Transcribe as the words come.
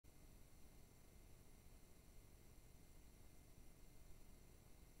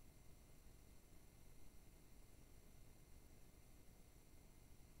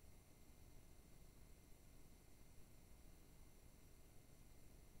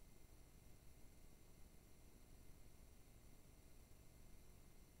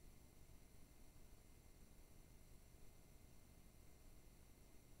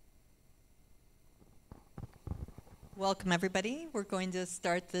Welcome, everybody. We're going to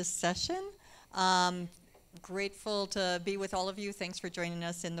start this session. Grateful to be with all of you. Thanks for joining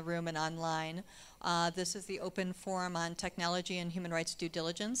us in the room and online. This is the open forum on technology and human rights due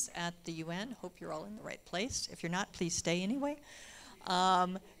diligence at the UN. Hope you're all in the right place. If you're not, please stay anyway.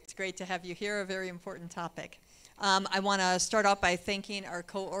 It's great to have you here, a very important topic. I want to start off by thanking our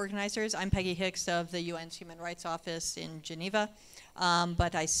co-organizers. I'm Peggy Hicks of the UN's Human Rights Office in Geneva.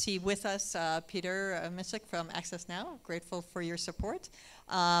 But I see with us Peter Misick from Access Now, grateful for your support,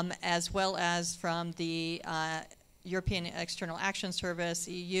 as well as from the European External Action Service,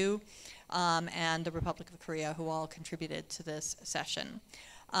 EU, and the Republic of Korea, who all contributed to this session.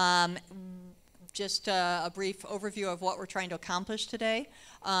 Just a brief overview of what we're trying to accomplish today.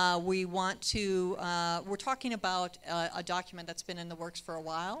 We're talking about a document that's been in the works for a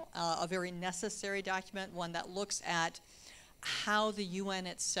while, a very necessary document, one that looks at how the UN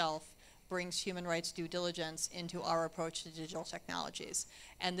itself brings human rights due diligence into our approach to digital technologies.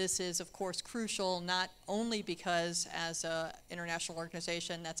 And this is, of course, crucial not only because as an international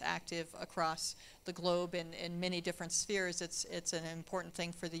organization that's active across the globe in many different spheres, it's an important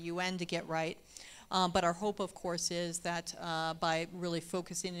thing for the UN to get right. But our hope, of course, is that by really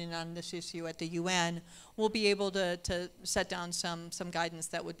focusing in on this issue at the UN, we'll be able to set down some guidance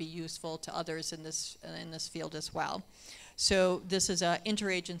that would be useful to others in this field as well. So this is an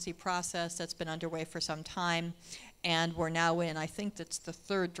interagency process that's been underway for some time, and we're now in, I think that's the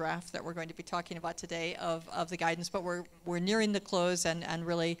third draft that we're going to be talking about today of the guidance, but we're nearing the close and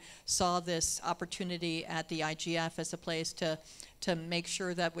really saw this opportunity at the IGF as a place to make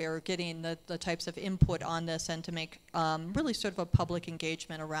sure that we're getting the types of input on this and to make really sort of a public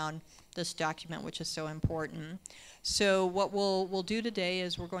engagement around this document, which is so important. So what we'll do today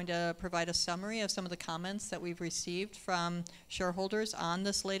is we're going to provide a summary of some of the comments that we've received from shareholders on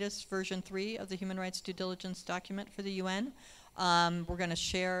this latest version 3 of the Human Rights Due Diligence document for the UN. We're going to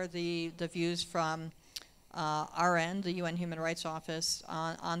share the views from our end, the UN Human Rights Office,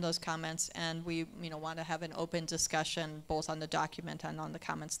 on those comments, and we want to have an open discussion both on the document and on the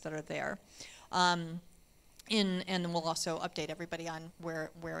comments that are there. And we'll also update everybody on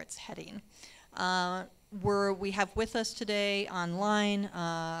where it's heading. We have with us today online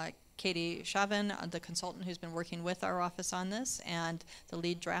Katie Chauvin, the consultant who's been working with our office on this, and the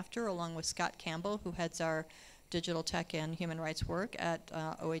lead drafter, along with Scott Campbell, who heads our digital tech and human rights work at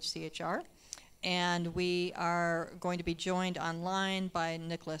OHCHR. And we are going to be joined online by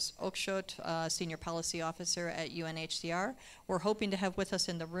Nicholas Oakeshott, Senior Policy Officer at UNHCR. We're hoping to have with us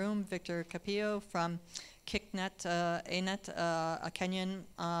in the room Victor Capillo from KICNet, ANET, a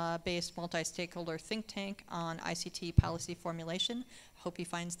Kenyan-based multi-stakeholder think tank on ICT policy formulation. Hope he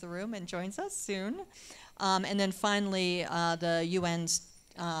finds the room and joins us soon. And then finally, the UN's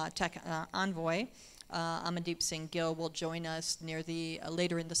tech envoy, Amandeep Singh Gill, will join us near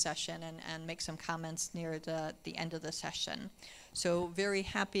later in the session and make some comments near the end of the session. So very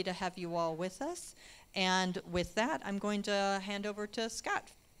happy to have you all with us. And with that, I'm going to hand over to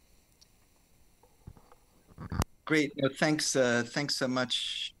Scott. Great. Thanks so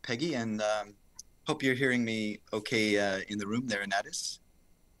much, Peggy, and hope you're hearing me okay in the room there in Addis.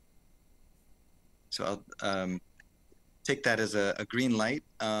 So I'll take that as a green light.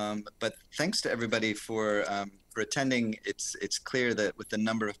 But thanks to everybody for attending. It's clear that with the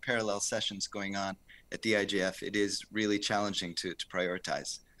number of parallel sessions going on at the IGF, it is really challenging to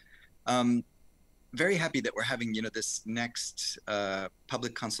prioritize. Very happy that we're having this next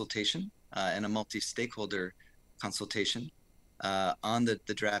public consultation and a multi-stakeholder consultation on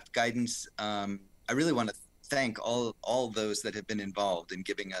the draft guidance. I really want to thank all those that have been involved in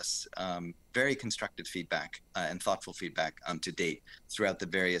giving us very constructive feedback and thoughtful feedback to date throughout the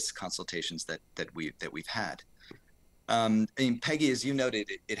various consultations that we've had. I mean, Peggy, as you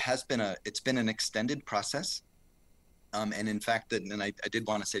noted, it's been an extended process, and in fact, I did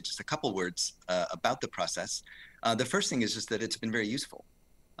want to say just a couple words about the process. The first thing is just that it's been very useful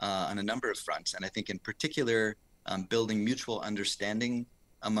on a number of fronts, and I think in particular building mutual understanding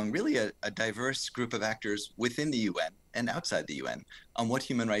among really a diverse group of actors within the UN and outside the UN on what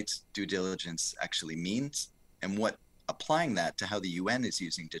human rights due diligence actually means and what applying that to how the UN is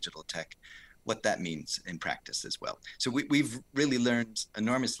using digital tech, what that means in practice as well. So we've really learned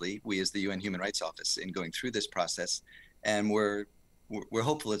enormously, we as the UN Human Rights Office, in going through this process, and we're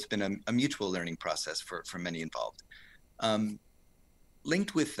hopeful it's been a mutual learning process for many involved.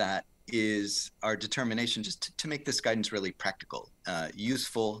 Linked with that is our determination just to make this guidance really practical,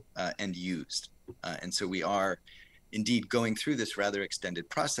 useful, and used. And so we are indeed going through this rather extended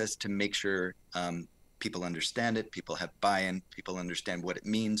process to make sure people understand it, people have buy-in, people understand what it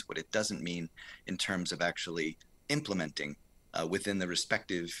means, what it doesn't mean in terms of actually implementing within the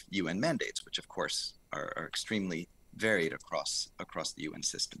respective UN mandates, which of course are extremely varied across the UN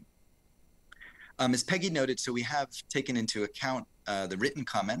system. As Peggy noted, so we have taken into account the written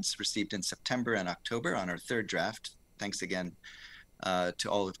comments received in September and October on our third draft. Thanks again to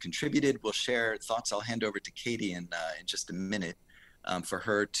all who've contributed. We'll share thoughts. I'll hand over to Katie in just a minute for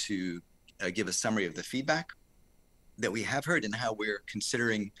her to give a summary of the feedback that we have heard and how we're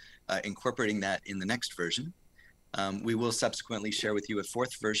considering incorporating that in the next version. We will subsequently share with you a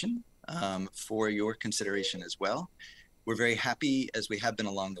fourth version for your consideration as well. We're very happy, as we have been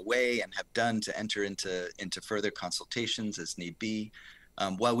along the way and have done, to enter into further consultations as need be.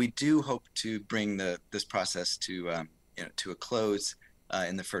 While we do hope to bring this process to a close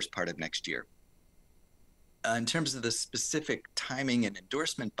in the first part of next year. In terms of the specific timing and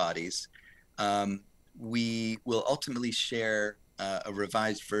endorsement bodies, we will ultimately share a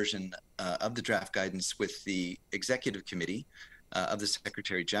revised version of the draft guidance with the Executive Committee of the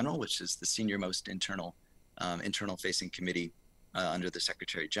Secretary General, which is the senior-most internal-facing committee under the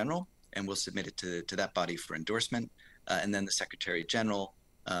Secretary General, and we'll submit it to that body for endorsement. And then the Secretary General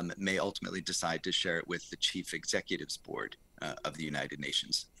may ultimately decide to share it with the Chief Executives Board of the United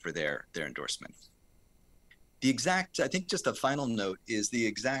Nations for their endorsement. The exact, I think just a final note, is the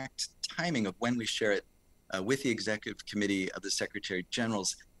exact timing of when we share it with the Executive Committee of the Secretary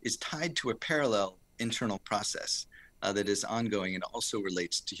Generals is tied to a parallel internal process that is ongoing and also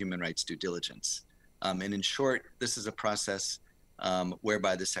relates to human rights due diligence. And in short, this is a process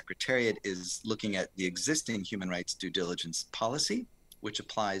whereby the Secretariat is looking at the existing human rights due diligence policy, which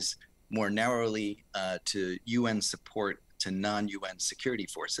applies more narrowly to UN support to non-UN security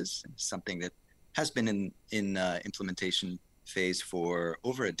forces, something that has been in implementation phase for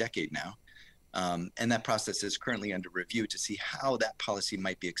over a decade now. And that process is currently under review to see how that policy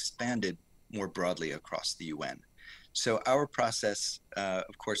might be expanded more broadly across the UN. So our process,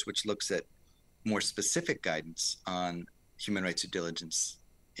 of course, which looks at more specific guidance on human rights due diligence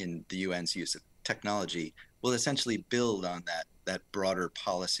in the UN's use of technology, will essentially build on that broader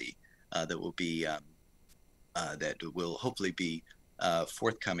policy that will hopefully be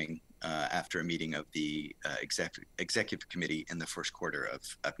forthcoming after a meeting of the executive committee in the first quarter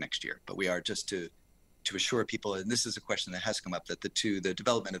of next year. But we are just to assure people, and this is a question that has come up, that the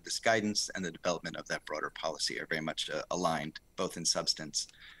development of this guidance and the development of that broader policy are very much aligned, both in substance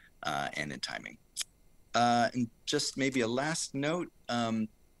and in timing. And just maybe a last note,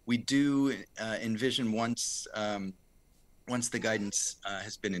 we do envision once the guidance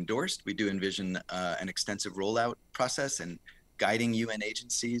has been endorsed, we do envision an extensive rollout process and guiding UN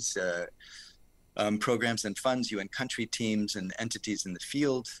agencies, programs and funds, UN country teams and entities in the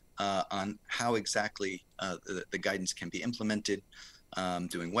field on how exactly the guidance can be implemented,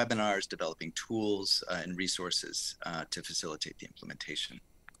 doing webinars, developing tools and resources to facilitate the implementation.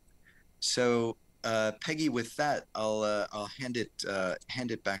 So Peggy, with that, I'll hand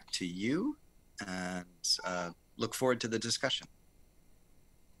it back to you and look forward to the discussion.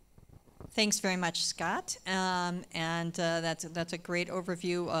 Thanks very much, Scott. That's a great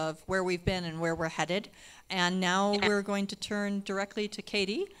overview of where we've been and where we're headed. And now we're going to turn directly to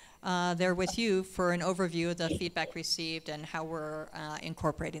Katie, there with you, for an overview of the feedback received and how we're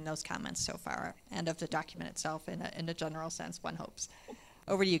incorporating those comments so far, and of the document itself in a general sense, one hopes.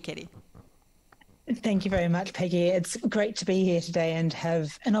 Over to you, Katie. Thank you very much, Peggy. It's great to be here today and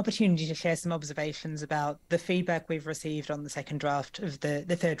have an opportunity to share some observations about the feedback we've received on the second draft of the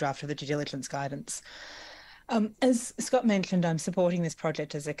third draft of the due diligence guidance. As Scott mentioned, I'm supporting this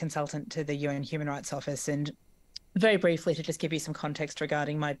project as a consultant to the UN Human Rights Office, and very briefly, to just give you some context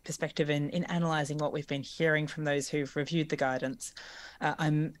regarding my perspective in analysing what we've been hearing from those who've reviewed the guidance.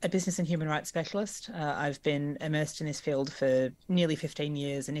 I'm a business and human rights specialist. I've been immersed in this field for nearly 15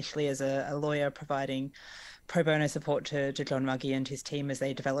 years, initially as a lawyer providing pro bono support to John Ruggie and his team as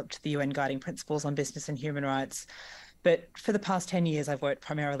they developed the UN Guiding Principles on Business and Human Rights. But for the past 10 years, I've worked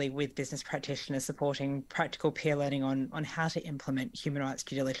primarily with business practitioners supporting practical peer learning on how to implement human rights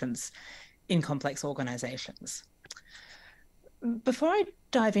due diligence in complex organisations. Before I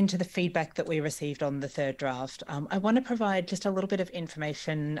dive into the feedback that we received on the third draft, I want to provide just a little bit of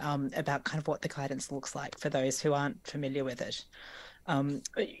information about kind of what the guidance looks like for those who aren't familiar with it.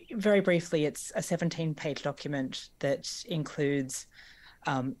 Very briefly, it's a 17-page document that includes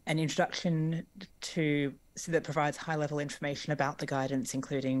an introduction that provides high-level information about the guidance,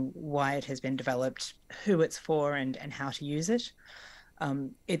 including why it has been developed, who it's for, and how to use it.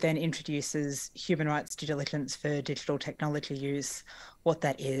 It then introduces human rights due diligence for digital technology use, what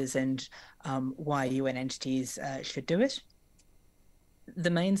that is, and why UN entities should do it. The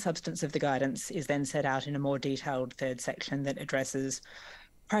main substance of the guidance is then set out in a more detailed third section that addresses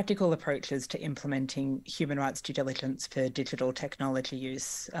practical approaches to implementing human rights due diligence for digital technology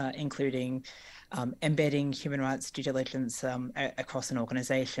use, including embedding human rights due diligence across an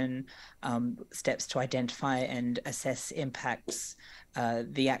organisation, steps to identify and assess impacts,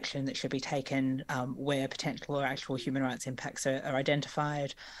 the action that should be taken where potential or actual human rights impacts are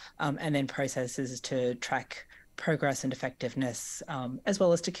identified, and then processes to track progress and effectiveness, as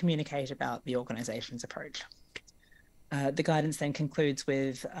well as to communicate about the organisation's approach. The guidance then concludes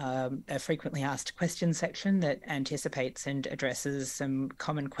with a frequently asked questions section that anticipates and addresses some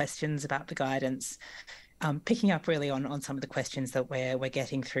common questions about the guidance, picking up really on some of the questions that we're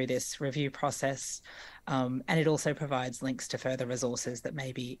getting through this review process. And it also provides links to further resources that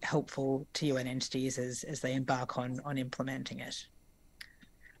may be helpful to UN entities as they embark on implementing it.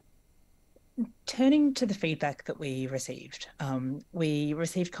 Turning to the feedback that we received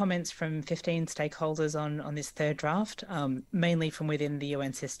comments from 15 stakeholders on this third draft, mainly from within the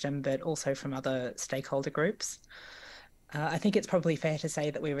UN system, but also from other stakeholder groups. I think it's probably fair to say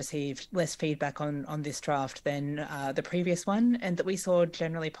that we received less feedback on this draft than the previous one, and that we saw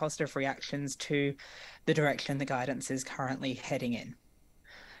generally positive reactions to the direction the guidance is currently heading in.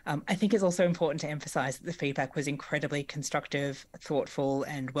 I think it's also important to emphasise that the feedback was incredibly constructive, thoughtful,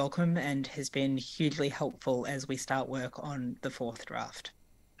 and welcome, and has been hugely helpful as we start work on the fourth draft.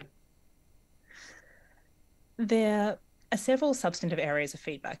 There are several substantive areas of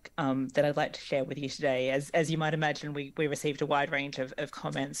feedback that I'd like to share with you today. As you might imagine, we received a wide range of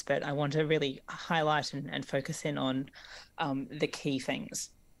comments, but I want to really highlight and focus in on the key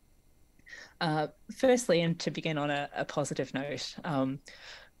things. Firstly, and to begin on a positive note,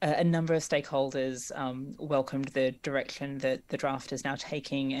 a number of stakeholders welcomed the direction that the draft is now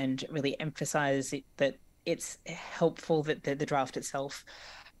taking, and really emphasise that it's helpful that the draft itself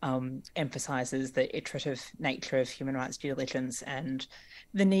emphasises the iterative nature of human rights due diligence and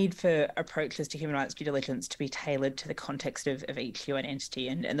the need for approaches to human rights due diligence to be tailored to the context of each UN entity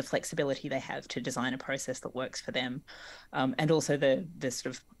and the flexibility they have to design a process that works for them, and also the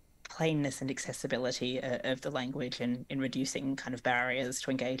sort of plainness and accessibility of the language in reducing kind of barriers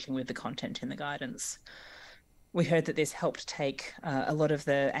to engaging with the content in the guidance. We heard that this helped take a lot of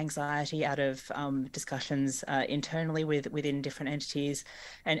the anxiety out of discussions internally within different entities,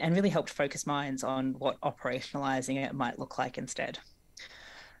 and really helped focus minds on what operationalizing it might look like instead.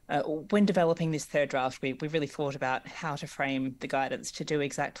 When developing this third draft, we really thought about how to frame the guidance to do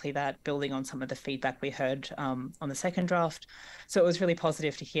exactly that, building on some of the feedback we heard on the second draft. So it was really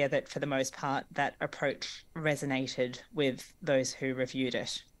positive to hear that, for the most part, that approach resonated with those who reviewed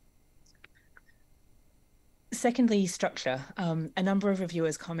it. Secondly, structure. A number of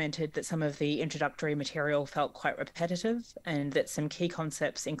reviewers commented that some of the introductory material felt quite repetitive, and that some key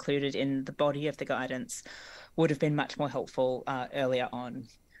concepts included in the body of the guidance would have been much more helpful earlier on.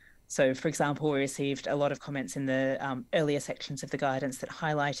 So, for example, we received a lot of comments in the earlier sections of the guidance that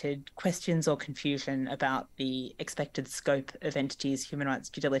highlighted questions or confusion about the expected scope of entities' human rights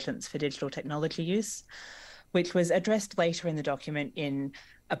due diligence for digital technology use, which was addressed later in the document in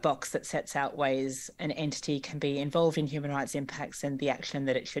a box that sets out ways an entity can be involved in human rights impacts and the action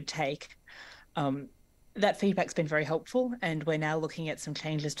that it should take. That feedback's been very helpful, and we're now looking at some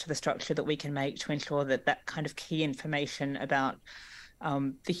changes to the structure that we can make to ensure that that kind of key information about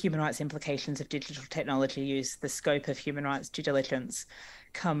the human rights implications of digital technology use, the scope of human rights due diligence,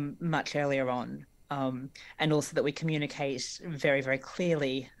 come much earlier on. And also that we communicate very, very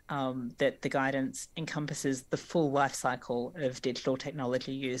clearly that the guidance encompasses the full life cycle of digital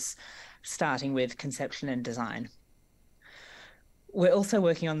technology use, starting with conception and design. We're also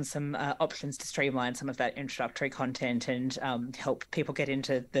working on some options to streamline some of that introductory content and help people get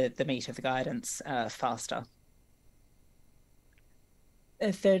into the meat of the guidance faster.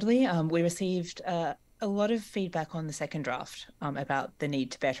 Thirdly, we received a lot of feedback on the second draft about the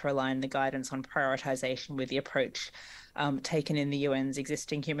need to better align the guidance on prioritisation with the approach taken in the UN's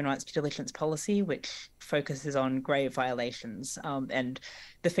existing human rights due diligence policy, which focuses on grave violations. And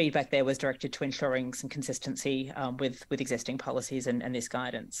the feedback there was directed to ensuring some consistency with existing policies and this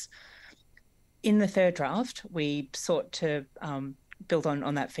guidance. In the third draft, we sought to build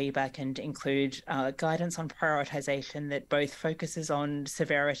on that feedback and include guidance on prioritisation that both focuses on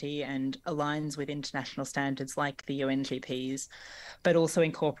severity and aligns with international standards like the UNGPs, but also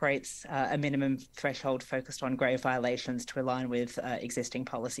incorporates a minimum threshold focused on grave violations to align with existing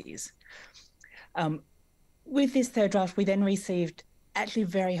policies. With this third draft, we then received actually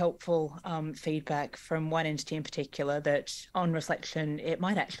very helpful feedback from one entity in particular that, on reflection, it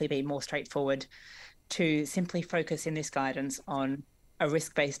might actually be more straightforward to simply focus in this guidance on a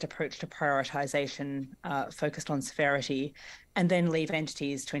risk-based approach to prioritization focused on severity, and then leave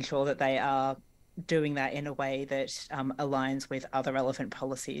entities to ensure that they are doing that in a way that aligns with other relevant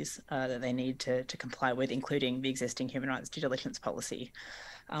policies that they need to comply with, including the existing human rights due diligence policy.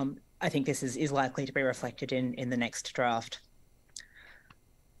 I think this is likely to be reflected in the next draft.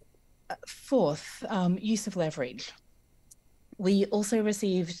 Fourth, use of leverage. We also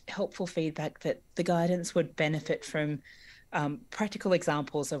received helpful feedback that the guidance would benefit from practical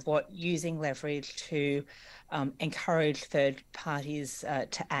examples of what using leverage to encourage third parties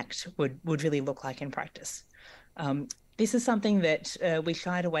to act would really look like in practice. This is something that we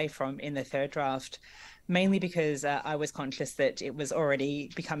shied away from in the third draft, mainly because I was conscious that it was already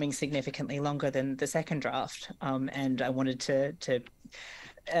becoming significantly longer than the second draft, and I wanted to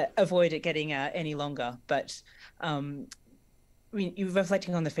avoid it getting any longer. But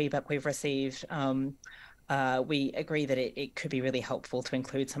reflecting on the feedback we've received, we agree that it could be really helpful to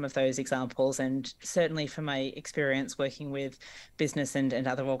include some of those examples. And certainly from my experience working with business and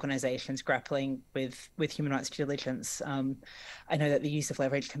other organizations grappling with human rights due diligence, I know that the use of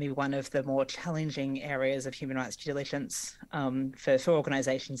leverage can be one of the more challenging areas of human rights due diligence for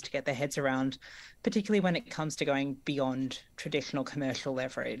organizations to get their heads around, particularly when it comes to going beyond traditional commercial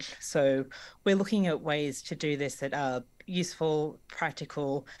leverage. So we're looking at ways to do this that are useful,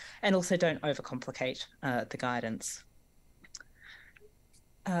 practical, and also don't overcomplicate the guidance.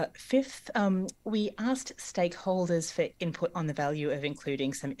 Fifth, we asked stakeholders for input on the value of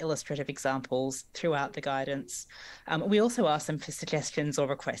including some illustrative examples throughout the guidance. We also asked them for suggestions or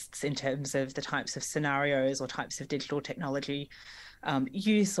requests in terms of the types of scenarios or types of digital technology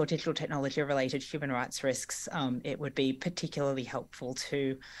use or digital technology related human rights risks it would be particularly helpful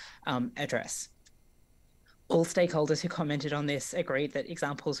to address. All stakeholders who commented on this agreed that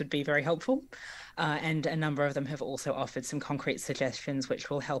examples would be very helpful, and a number of them have also offered some concrete suggestions which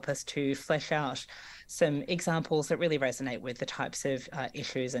will help us to flesh out some examples that really resonate with the types of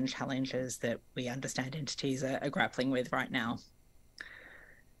issues and challenges that we understand entities are grappling with right now.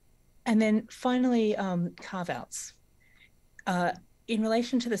 And then finally, carve-outs. In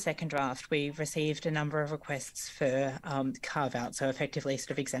relation to the second draft, we received a number of requests for carve-out, so effectively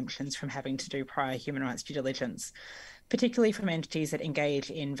sort of exemptions from having to do prior human rights due diligence, particularly from entities that engage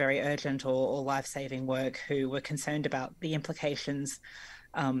in very urgent or life-saving work who were concerned about the implications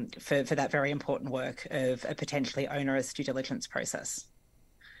for that very important work of a potentially onerous due diligence process.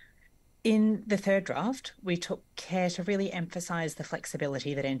 In the third draft, we took care to really emphasise the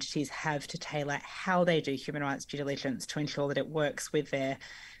flexibility that entities have to tailor how they do human rights due diligence to ensure that it works with their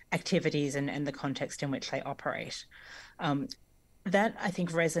activities and the context in which they operate. That, I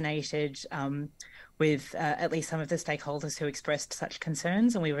think, resonated with at least some of the stakeholders who expressed such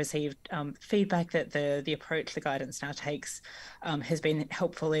concerns, and we received feedback that the approach the guidance now takes has been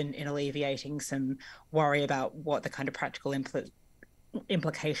helpful in alleviating some worry about what the kind of practical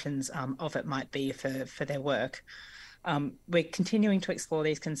implications of it might be for their work. We're continuing to explore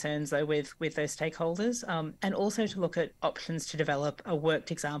these concerns, though, with those stakeholders, and also to look at options to develop a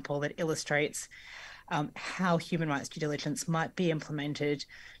worked example that illustrates how human rights due diligence might be implemented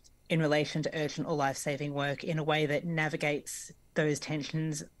in relation to urgent or life-saving work in a way that navigates those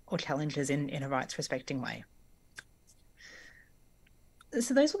tensions or challenges in a rights-respecting way.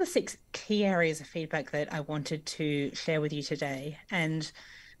 So those were the 6 key areas of feedback that I wanted to share with you today. And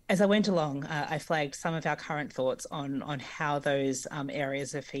as I went along, I flagged some of our current thoughts on how those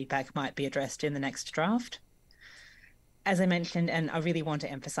areas of feedback might be addressed in the next draft. As I mentioned, and I really want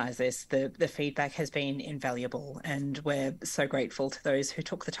to emphasize this, the feedback has been invaluable, and we're so grateful to those who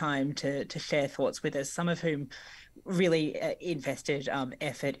took the time to share thoughts with us, some of whom really invested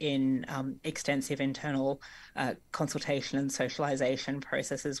effort in extensive internal consultation and socialization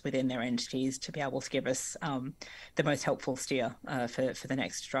processes within their entities to be able to give us the most helpful steer for the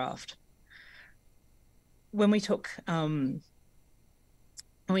next draft. When we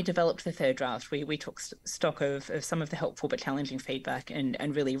developed the third draft, we took stock of some of the helpful but challenging feedback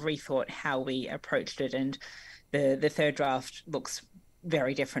and really rethought how we approached it. And the third draft looks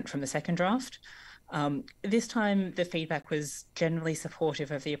very different from the second draft. This time, the feedback was generally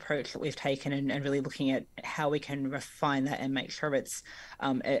supportive of the approach that we've taken and really looking at how we can refine that and make sure it's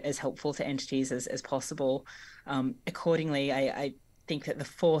as helpful to entities as possible. Accordingly, I think that the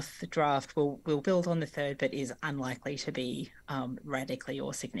fourth draft will build on the third, but is unlikely to be radically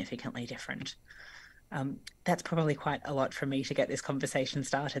or significantly different. That's probably quite a lot for me to get this conversation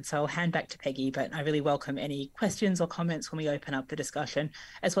started, so I'll hand back to Peggy, but I really welcome any questions or comments when we open up the discussion,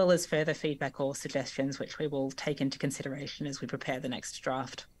 as well as further feedback or suggestions, which we will take into consideration as we prepare the next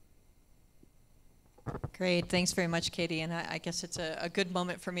draft. Great, thanks very much, Katie. And I guess it's a good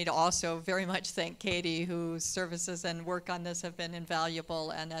moment for me to also very much thank Katie, whose services and work on this have been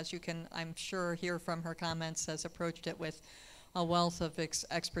invaluable. And as you can, I'm sure, hear from her comments, has approached it with a wealth of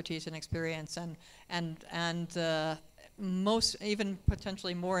expertise and experience, and most, even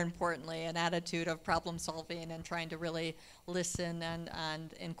potentially more importantly, an attitude of problem solving and trying to really listen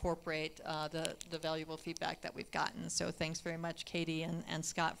and incorporate the valuable feedback that we've gotten. So thanks very much, Katie and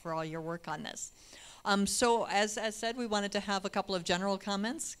Scott, for all your work on this. So as said, we wanted to have a couple of general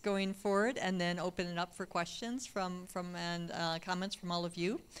comments going forward and then open it up for questions and comments from all of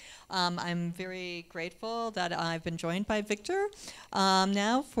you. I'm very grateful that I've been joined by Victor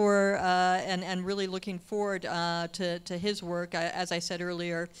now and really looking forward to his work. As I said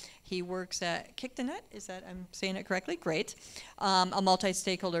earlier, he works at KicToNet. Is that, I'm saying it correctly? Great. A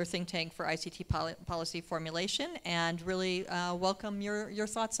multi-stakeholder think tank for ICT policy formulation, and really welcome your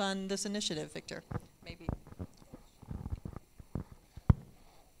thoughts on this initiative, Victor. Maybe.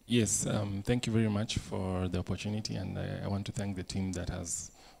 Yes, thank you very much for the opportunity, and I want to thank the team that has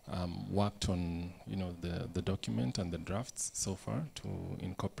worked on the document and the drafts so far to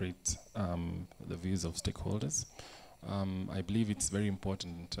incorporate the views of stakeholders. I believe it's very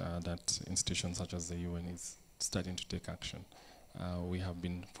important that institutions such as the UN is starting to take action. We have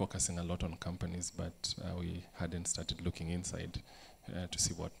been focusing a lot on companies, but we hadn't started looking inside to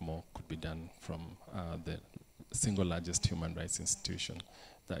see what more could be done from the single largest human rights institution.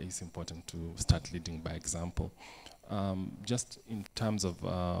 That is important to start leading by example. Just in terms of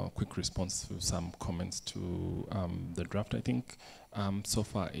quick response to some comments to the draft, I think so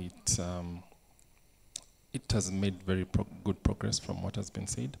far it has made very good progress from what has been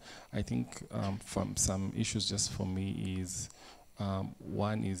said. I think from some issues just for me is,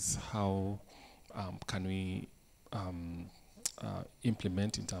 one is how can we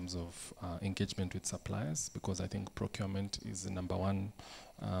implement in terms of engagement with suppliers, because I think procurement is the number one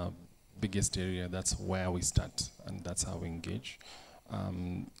biggest area. That's where we start and that's how we engage.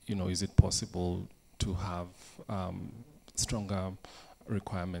 Is it possible to have stronger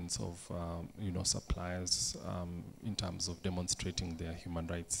requirements of suppliers in terms of demonstrating their human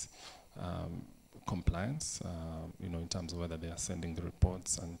rights compliance, in terms of whether they are sending the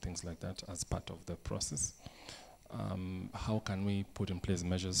reports and things like that as part of the process. How can we put in place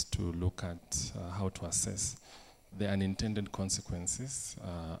measures to look at how to assess the unintended consequences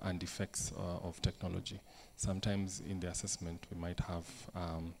and effects of technology? Sometimes in the assessment we might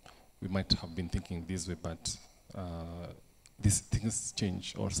have been thinking this way, but these things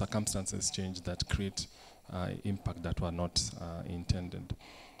change or circumstances change that create impact that were not intended.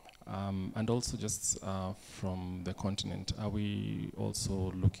 And also just from the continent, are we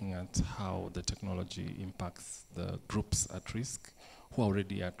also looking at how the technology impacts the groups at risk, who are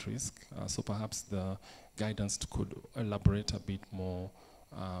already at risk? So perhaps the guidance could elaborate a bit more.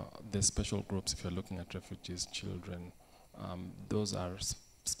 The special groups, if you're looking at refugees, children, those are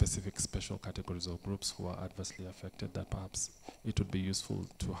specific special categories of groups who are adversely affected, that perhaps it would be useful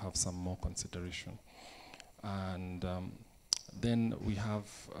to have some more consideration. And then we have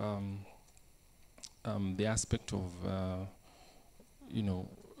the aspect of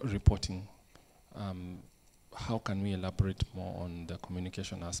reporting. How can we elaborate more on the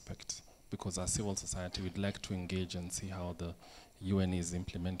communication aspect? Because as civil society, we'd like to engage and see how the UN is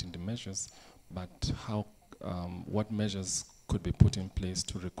implementing the measures, but how, what measures could be put in place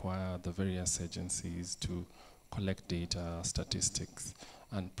to require the various agencies to collect data, statistics,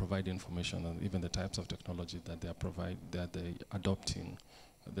 and provide information on even the types of technology that they're adopting,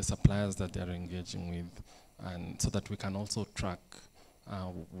 the suppliers that they're engaging with, and so that we can also track.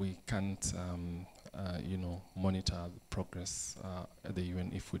 We can't, monitor the progress at the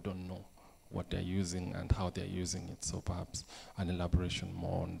UN if we don't know what they're using and how they're using it. So perhaps an elaboration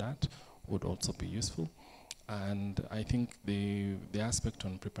more on that would also be useful. And I think the aspect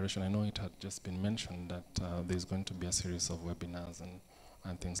on preparation, I know it had just been mentioned that there's going to be a series of webinars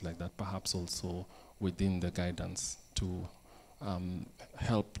and things like that, perhaps also within the guidance to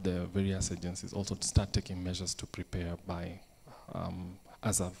help the various agencies also to start taking measures to prepare by,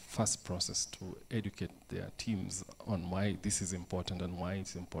 as a first process, to educate their teams on why this is important and why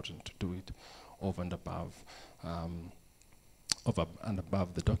it's important to do it over and above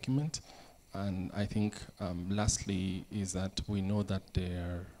the document. And I think lastly is that we know that there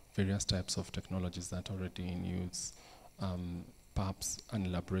are various types of technologies that are already in use. Perhaps an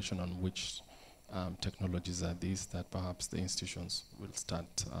elaboration on which technologies are these, that perhaps the institutions will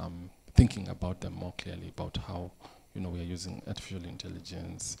start thinking about them more clearly, about how we are using artificial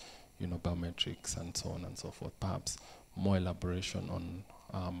intelligence, biometrics, and so on and so forth. Perhaps more elaboration on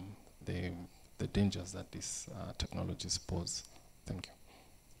the the dangers that these technologies pose. Thank you.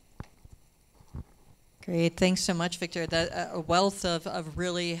 Great, thanks so much, Victor. A wealth of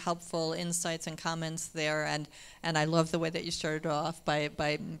really helpful insights and comments there, and I love the way that you started off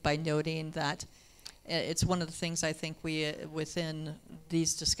by noting that it's one of the things I think we within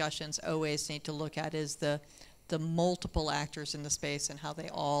these discussions always need to look at is the multiple actors in the space and how they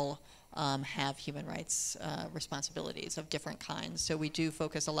all have human rights responsibilities of different kinds. So we do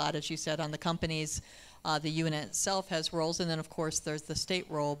focus a lot, as you said, on the companies. The UN itself has roles, and then of course there's the state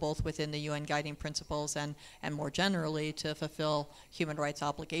role, both within the UN guiding principles and more generally to fulfill human rights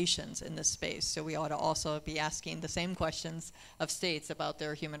obligations in this space. So we ought to also be asking the same questions of states about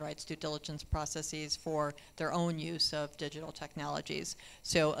their human rights due diligence processes for their own use of digital technologies.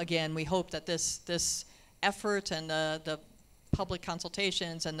 So again, we hope that this effort and the public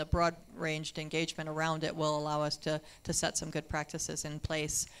consultations and the broad-ranged engagement around it will allow us to set some good practices in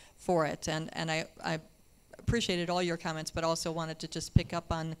place for it. And I appreciated all your comments, but also wanted to just pick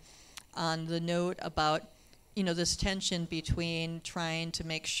up on the note about, you know, this tension between trying to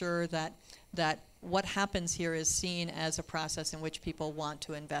make sure that what happens here is seen as a process in which people want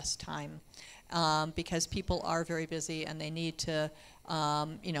to invest time, because people are very busy and they need to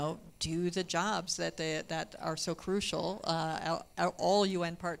you know, do the jobs that are so crucial. All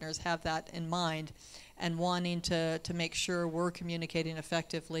UN partners have that in mind, and wanting to make sure we're communicating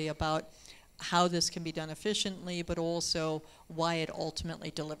effectively about how this can be done efficiently, but also why it ultimately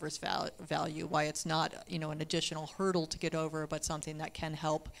delivers value, why it's not, you know, an additional hurdle to get over, but something that can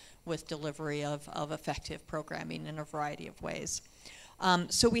help with delivery of effective programming in a variety of ways.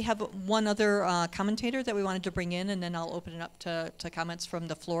 So we have one other commentator that we wanted to bring in, and then I'll open it up to comments from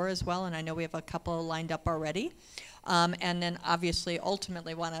the floor as well, and I know we have a couple lined up already. And then obviously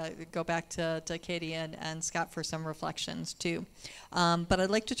ultimately want to go back to Katie and Scott for some reflections too. But I'd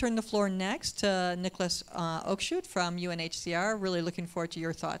like to turn the floor next to Nicholas Oakeshoot from UNHCR. Really looking forward to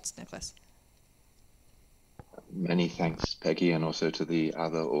your thoughts, Nicholas. Many thanks, Peggy, and also to the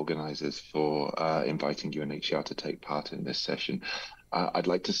other organizers for inviting UNHCR to take part in this session. I'd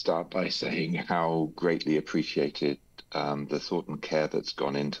like to start by saying how greatly appreciated the thought and care that's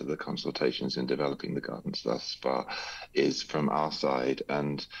gone into the consultations in developing the guidance thus far is from our side,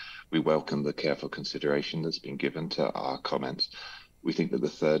 and we welcome the careful consideration that's been given to our comments. We think that the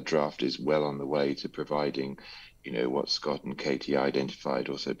third draft is well on the way to providing, you know, what Scott and Katie identified,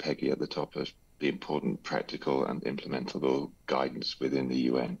 also Peggy at the top of the important practical and implementable guidance within the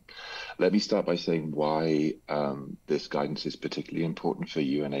UN. Let me start by saying why this guidance is particularly important for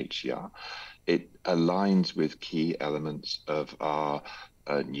UNHCR. It aligns with key elements of our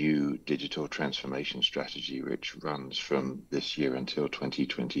new digital transformation strategy, which runs from this year until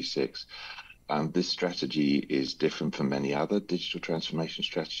 2026. This strategy is different from many other digital transformation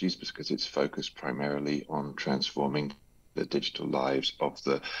strategies because it's focused primarily on transforming the digital lives of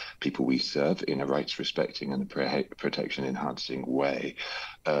the people we serve in a rights respecting and protection enhancing way,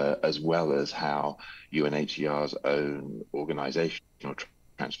 as well as how UNHCR's own organizational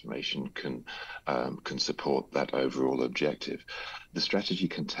transformation can support that overall objective. The strategy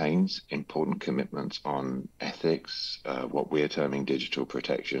contains important commitments on ethics, what we're terming digital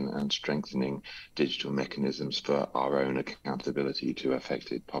protection, and strengthening digital mechanisms for our own accountability to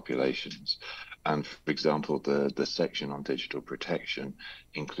affected populations. And for example, the section on digital protection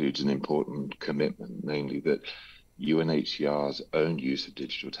includes an important commitment, namely that UNHCR's own use of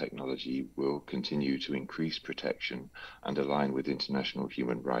digital technology will continue to increase protection and align with international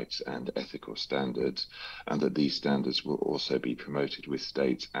human rights and ethical standards, and that these standards will also be promoted with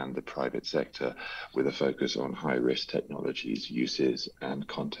states and the private sector with a focus on high-risk technologies, uses, and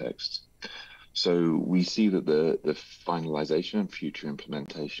contexts. So we see that the finalization and future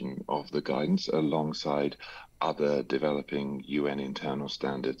implementation of the guidance alongside other developing UN internal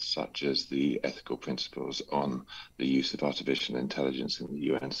standards, such as the ethical principles on the use of artificial intelligence in the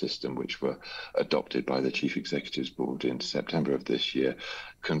UN system, which were adopted by the Chief Executives Board in September of this year,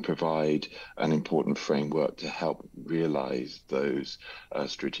 can provide an important framework to help realize those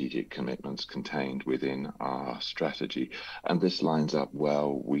strategic commitments contained within our strategy. And this lines up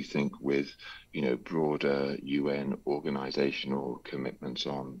well, we think, with broader UN organizational commitments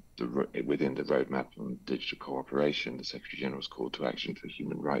on within the roadmap on digital cooperation, the Secretary General's call to action for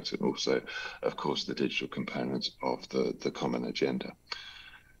human rights, and also, of course, the digital components of the common agenda.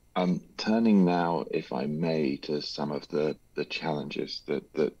 Turning now, if I may, to some of the challenges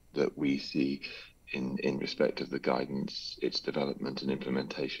that we see in respect of the guidance, its development and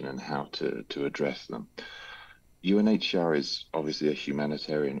implementation, and how to address them. UNHCR is obviously a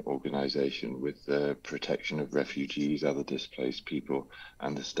humanitarian organization with the protection of refugees, other displaced people,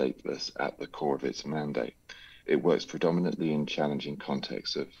 and the stateless at the core of its mandate. It works predominantly in challenging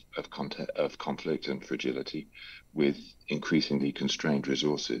contexts of conflict and fragility with increasingly constrained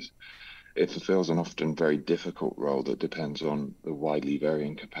resources. It fulfills an often very difficult role that depends on the widely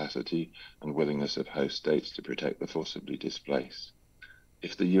varying capacity and willingness of host states to protect the forcibly displaced.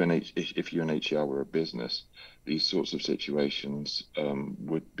 If UNHCR were a business, these sorts of situations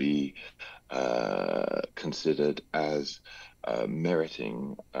would be considered as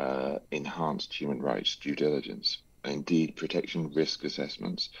meriting enhanced human rights due diligence. Indeed, protection risk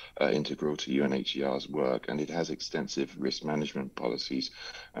assessments are integral to UNHCR's work, and it has extensive risk management policies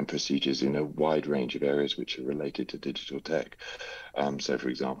and procedures in a wide range of areas which are related to digital tech. So, for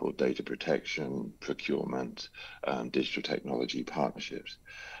example, data protection, procurement, digital technology partnerships.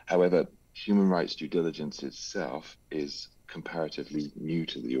 However, human rights due diligence itself is comparatively new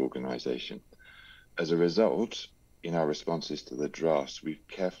to the organization. As a result, in our responses to the drafts, we've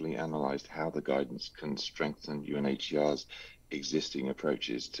carefully analyzed how the guidance can strengthen UNHCR's existing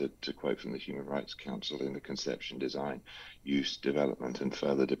approaches, to quote from the Human Rights Council, in the conception, design, use, development, and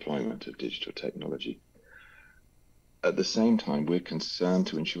further deployment of digital technology. At the same time, we're concerned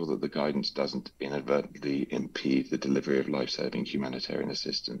to ensure that the guidance doesn't inadvertently impede the delivery of life-saving humanitarian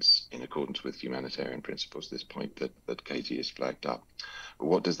assistance in accordance with humanitarian principles, this point that Katie has flagged up. But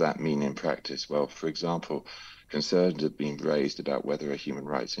what does that mean in practice? Well, for example, concerns have been raised about whether a human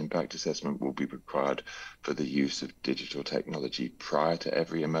rights impact assessment will be required for the use of digital technology prior to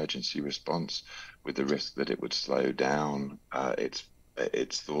every emergency response, with the risk that it would slow down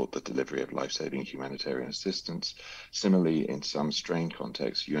it's thought the delivery of life-saving humanitarian assistance. Similarly, in some strained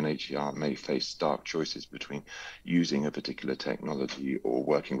contexts, UNHCR may face stark choices between using a particular technology or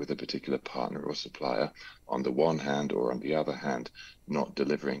working with a particular partner or supplier on the one hand, or on the other hand, not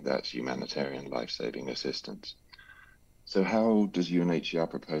delivering that humanitarian life-saving assistance. So how does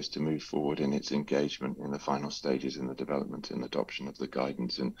UNHCR propose to move forward in its engagement in the final stages in the development and adoption of the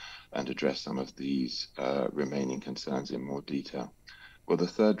guidance and address some of these remaining concerns in more detail? Well, the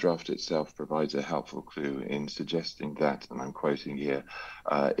third draft itself provides a helpful clue in suggesting that, and I'm quoting here,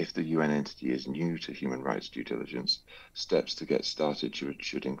 if the UN entity is new to human rights due diligence, steps to get started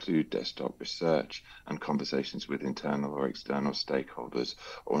should include desktop research and conversations with internal or external stakeholders,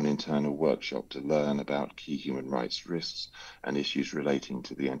 or an internal workshop to learn about key human rights risks and issues relating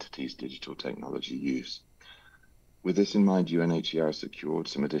to the entity's digital technology use. With this in mind, UNHCR has secured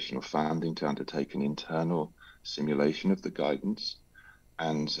some additional funding to undertake an internal simulation of the guidance,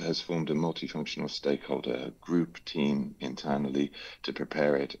 and has formed a multifunctional stakeholder group team internally to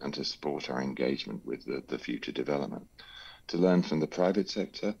prepare it and to support our engagement with the future development. To learn from the private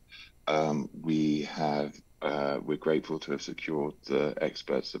sector, we're grateful to have secured the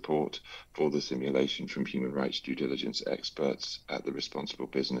expert support for the simulation from human rights due diligence experts at the Responsible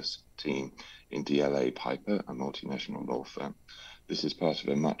Business team in DLA Piper, a multinational law firm. This is part of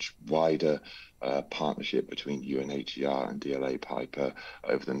a much wider partnership between UNHCR and DLA Piper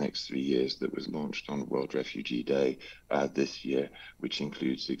over the next 3 years that was launched on World Refugee Day this year, which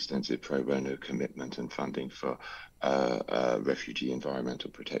includes extensive pro bono commitment and funding for Refugee Environmental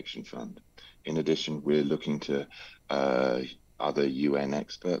Protection Fund. In addition, we're looking to other UN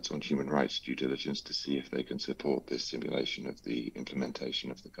experts on human rights due diligence to see if they can support this simulation of the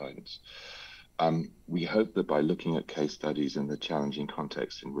implementation of the guidance. We hope that by looking at case studies in the challenging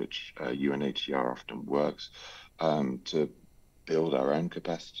context in which UNHCR often works, to build our own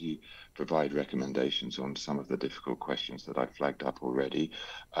capacity, provide recommendations on some of the difficult questions that I flagged up already,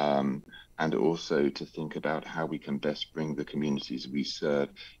 and also to think about how we can best bring the communities we serve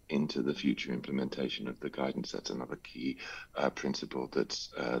into the future implementation of the guidance. That's another key principle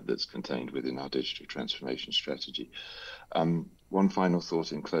that's contained within our digital transformation strategy. One final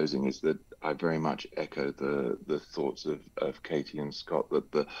thought in closing is that I very much echo the thoughts of Katie and Scott,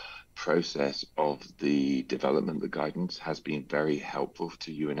 that the process of the development of the guidance has been very helpful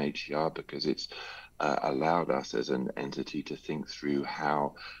to UNHCR, because it's allowed us as an entity to think through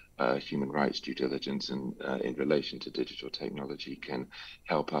how human rights due diligence and in relation to digital technology can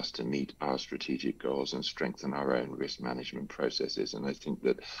help us to meet our strategic goals and strengthen our own risk management processes. And I think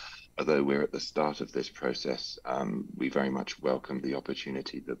that although we're at the start of this process, we very much welcome the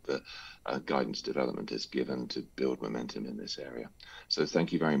opportunity that the guidance development has given to build momentum in this area. So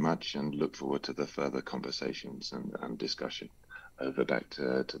thank you very much, and look forward to the further conversations and discussion. Over back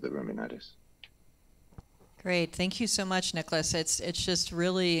to the room in Addis. Great. Thank you so much, Nicholas. It's just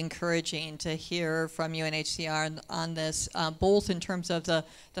really encouraging to hear from UNHCR on this, both in terms of the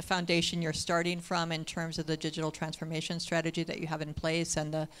foundation you're starting from, in terms of the digital transformation strategy that you have in place,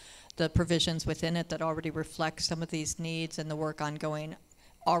 and the provisions within it that already reflect some of these needs, and the work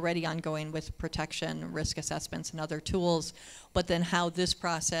already ongoing with protection, risk assessments, and other tools, but then how this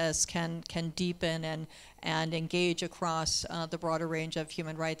process can deepen and engage across the broader range of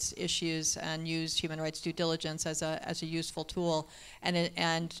human rights issues, and use human rights due diligence as a useful tool.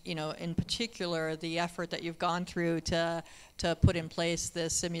 And you know, in particular, the effort that you've gone through to put in place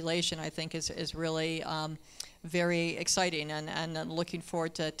this simulation, I think is really very exciting, and I'm looking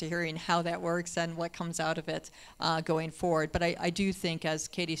forward to hearing how that works and what comes out of it going forward. But I do think, as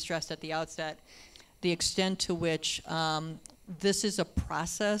Katie stressed at the outset, the extent to which this is a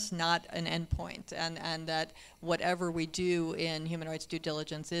process, not an endpoint, and that whatever we do in human rights due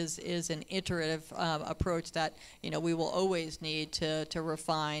diligence is an iterative approach that, you know, we will always need to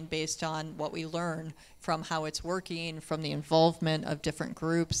refine based on what we learn from how it's working, from the involvement of different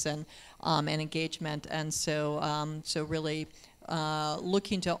groups and engagement. And so really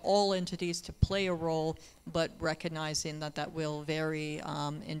looking to all entities to play a role, but recognizing that will vary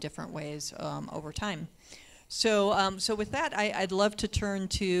in different ways over time. So, so with that, I'd love to turn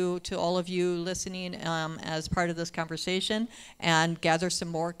to all of you listening as part of this conversation, and gather some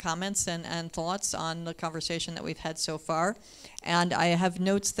more comments and thoughts on the conversation that we've had so far. And I have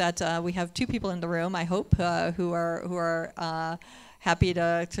notes that we have two people in the room, I hope, who are happy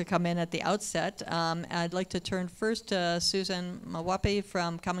to come in at the outset. I'd like to turn first to Susan Mwape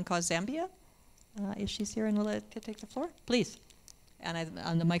from Common Cause Zambia. If she's here and will take the floor, please.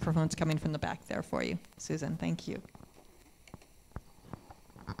 And the microphone's coming from the back there for you, Susan. Thank you.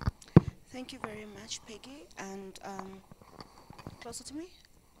 Thank you very much, Peggy. And closer to me?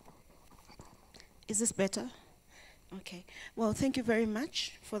 Is this better? Okay. Well, thank you very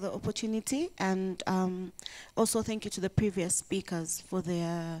much for the opportunity, and also thank you to the previous speakers for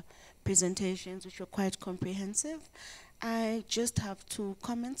their presentations, which were quite comprehensive. I just have two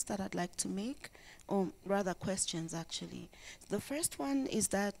comments that I'd like to make, or rather questions actually. The first one is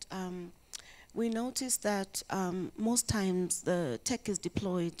that we noticed that most times the tech is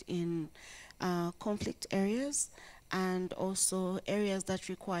deployed in conflict areas, and also areas that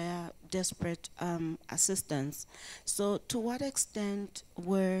require desperate assistance. So to what extent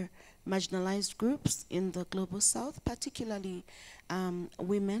were marginalized groups in the Global South, particularly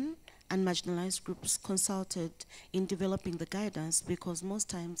women and marginalized groups, consulted in developing the guidance? Because most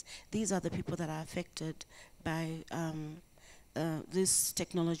times these are the people that are affected by this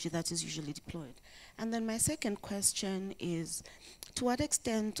technology that is usually deployed. And then my second question is, to what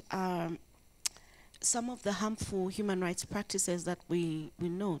extent are some of the harmful human rights practices that we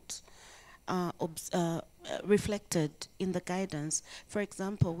note reflected in the guidance? For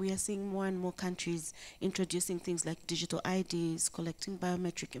example, we are seeing more and more countries introducing things like digital IDs, collecting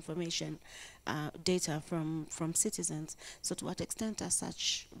biometric information, data from citizens. So to what extent are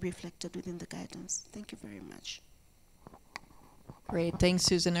such reflected within the guidance? Thank you very much. Great, thanks,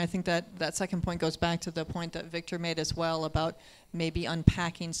 Susan. I think that second point goes back to the point that Victor made as well about maybe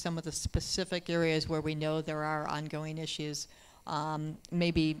unpacking some of the specific areas where we know there are ongoing issues,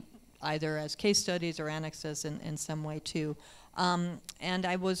 maybe either as case studies or annexes in some way too. And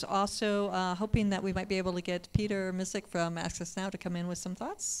I was also hoping that we might be able to get Peter Misick from Access Now to come in with some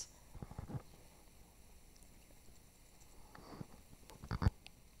thoughts.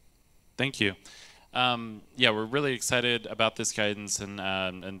 Thank you. Yeah, we're really excited about this guidance,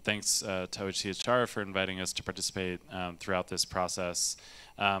 and thanks to OHCHR for inviting us to participate throughout this process.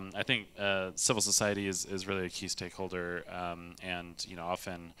 I think civil society is really a key stakeholder, and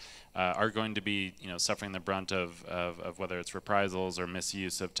often are going to be suffering the brunt of whether it's reprisals or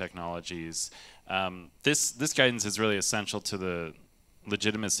misuse of technologies. This guidance is really essential to the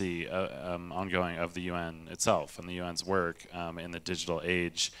legitimacy ongoing of the UN itself and the UN's work in the digital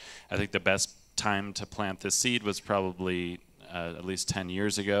age. I think the best time to plant this seed was probably at least 10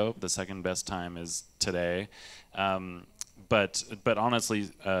 years ago. The second best time is today. But honestly,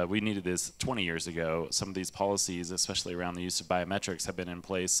 we needed this 20 years ago. Some of these policies, especially around the use of biometrics, have been in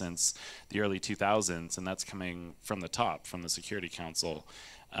place since the early 2000s, and that's coming from the top, from the Security Council.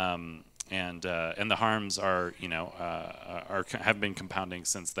 And the harms are, have been compounding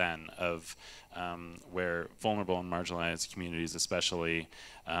since then of where vulnerable and marginalized communities especially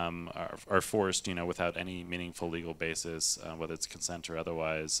are forced, without any meaningful legal basis, whether it's consent or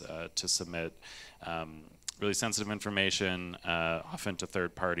otherwise, to submit really sensitive information, often to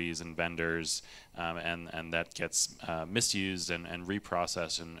third parties and vendors, and that gets misused and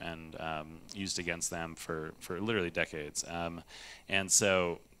reprocessed and used against them for literally decades. And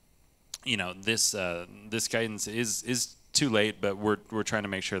so, this guidance is too late, but we're trying to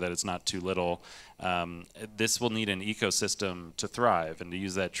make sure that it's not too little. This will need an ecosystem to thrive, and to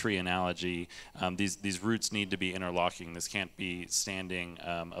use that tree analogy, these roots need to be interlocking. This can't be standing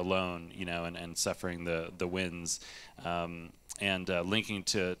alone, and suffering the winds. And linking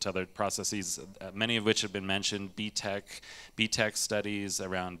to other processes, many of which have been mentioned, BTech studies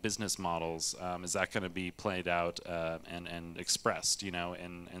around business models. Is that going to be played out and expressed,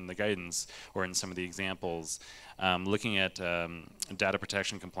 in the guidance or in some of the examples? Looking at data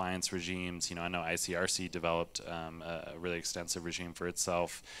protection compliance regimes, I know ICRC developed a really extensive regime for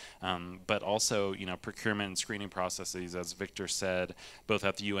itself, but also, procurement and screening processes, as Victor said, both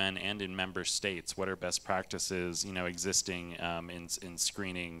at the UN and in member states. What are best practices, existing in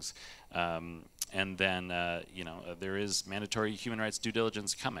screenings? And then, there is mandatory human rights due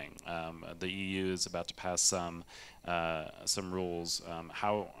diligence coming. The EU is about to pass some rules.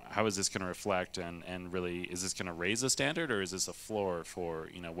 How is this going to reflect, and really, is this going to raise the standard, or is this a floor for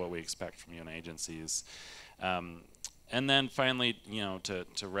what we expect from UN agencies? And then finally,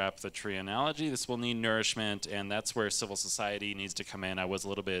 to wrap the tree analogy, this will need nourishment, and that's where civil society needs to come in. I was a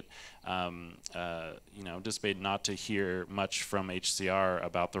little bit, dismayed not to hear much from HCR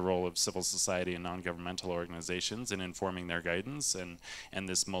about the role of civil society and non-governmental organizations in informing their guidance, and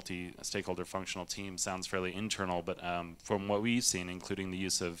this multi-stakeholder functional team sounds fairly internal, but from what we've seen, including the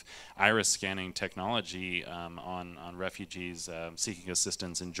use of iris scanning technology on refugees seeking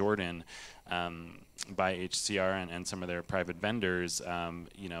assistance in Jordan, by HCR and some of their private vendors,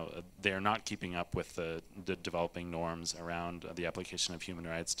 they're not keeping up with the developing norms around the application of human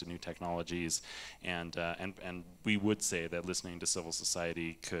rights to new technologies, and we would say that listening to civil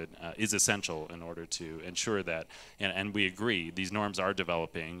society is essential in order to ensure that, and we agree, these norms are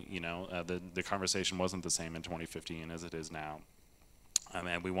developing. The conversation wasn't the same in 2015 as it is now.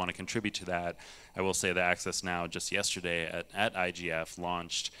 And we want to contribute to that. I will say that Access Now just yesterday at IGF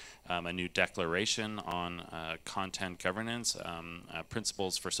launched a new declaration on content governance,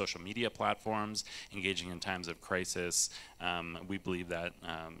 principles for social media platforms, engaging in times of crisis. We believe that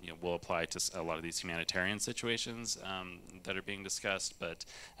will apply to a lot of these humanitarian situations that are being discussed, but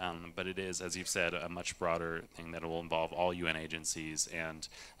it is, as you've said, a much broader thing that will involve all UN agencies, and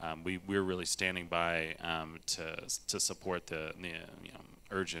we're really standing by to support the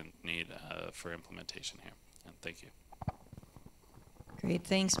urgent need for implementation here. And thank you. Great,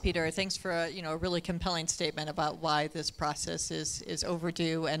 thanks, Peter. Thanks for a really compelling statement about why this process is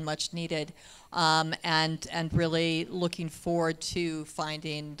overdue and much needed, and really looking forward to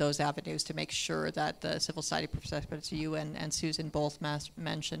finding those avenues to make sure that the civil society perspectives you and Susan both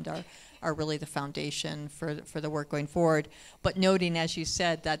mentioned are really the foundation for the work going forward. But noting, as you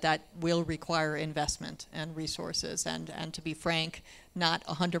said, that will require investment and resources, and to be frank, not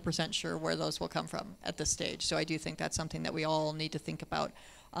 100% sure where those will come from at this stage. So I do think that's something that we all need to think about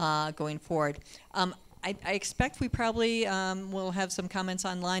going forward. I expect we probably will have some comments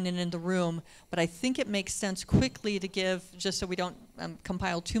online and in the room, but I think it makes sense quickly to give, just so we don't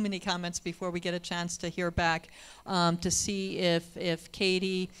compile too many comments before we get a chance to hear back, to see if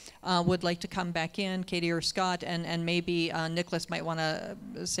Katie would like to come back in, Katie or Scott, and maybe Nicholas might want to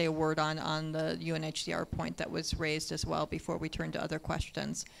say a word on the UNHCR point that was raised as well before we turn to other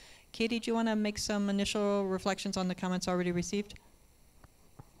questions. Katie, do you want to make some initial reflections on the comments already received?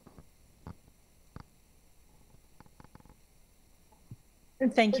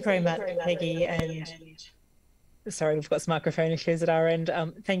 Thank you very much, Peggy. And sorry, we've got some microphone issues at our end.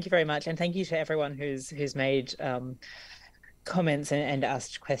 Thank you very much, and thank you to everyone who's made comments and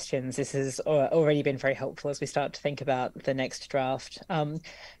asked questions. This has already been very helpful as we start to think about the next draft.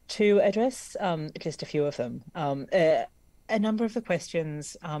 To address just a few of them, a number of the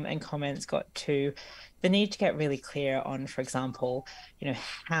questions and comments got to the need to get really clear on, for example,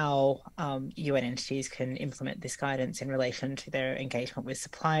 how UN entities can implement this guidance in relation to their engagement with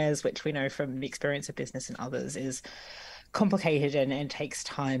suppliers, which we know from the experience of business and others is complicated and takes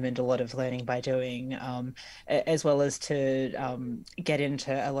time and a lot of learning by doing, as well as to get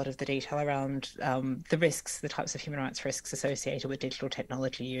into a lot of the detail around the risks, the types of human rights risks associated with digital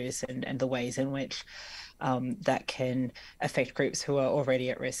technology use and the ways in which that can affect groups who are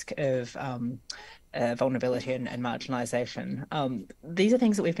already at risk of vulnerability and marginalisation. These are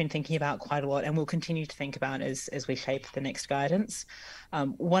things that we've been thinking about quite a lot and we'll continue to think about as we shape the next guidance.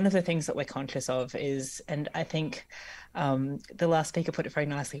 One of the things that we're conscious of is, and I think the last speaker put it very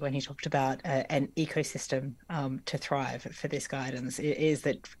nicely when he talked about an ecosystem to thrive for this guidance, is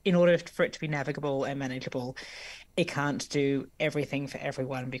that in order for it to be navigable and manageable, it can't do everything for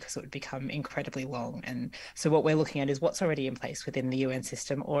everyone because it would become incredibly long. And so what we're looking at is what's already in place within the UN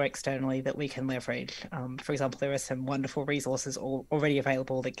system or externally that we can leverage. For example, there are some wonderful resources already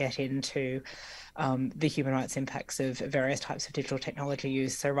available that get into the human rights impacts of various types of digital technology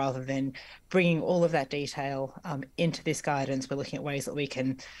use. So rather than bringing all of that detail into this guidance, we're looking at ways that we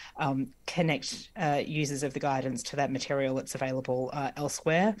can connect users of the guidance to that material that's available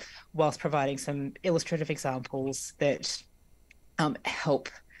elsewhere, whilst providing some illustrative examples that help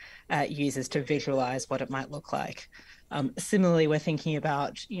users to visualize what it might look like. Similarly, we're thinking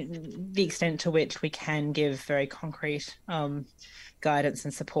about the extent to which we can give very concrete guidance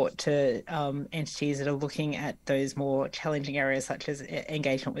and support to entities that are looking at those more challenging areas, such as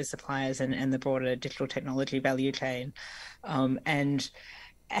engagement with suppliers and the broader digital technology value chain, and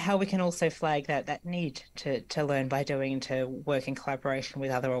how we can also flag that need to learn by doing, to work in collaboration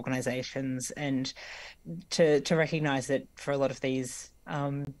with other organizations, and to recognize that for a lot of these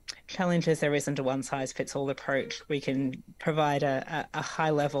challenges, there isn't a one-size-fits-all approach. We can provide a high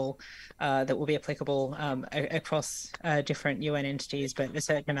level that will be applicable across different UN entities, but a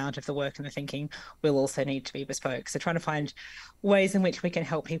certain amount of the work and the thinking will also need to be bespoke. So trying to find ways in which we can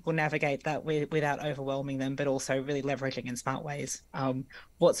help people navigate that without overwhelming them, but also really leveraging in smart ways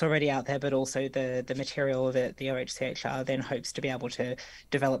what's already out there, but also the material that the OHCHR then hopes to be able to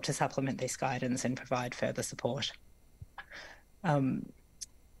develop to supplement this guidance and provide further support. I'm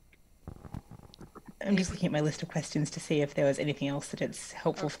just looking at my list of questions to see if there was anything else that it's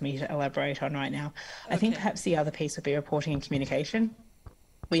helpful for me to elaborate on right now. I think perhaps the other piece would be reporting and communication.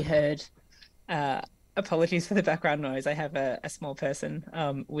 We heard, apologies for the background noise. I have a small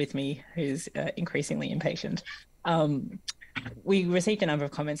person with me who's increasingly impatient. We received a number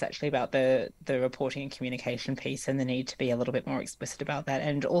of comments actually about the reporting and communication piece and the need to be a little bit more explicit about that,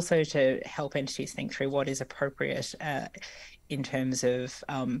 and also to help entities think through what is appropriate in terms of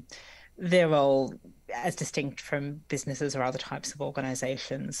their role as distinct from businesses or other types of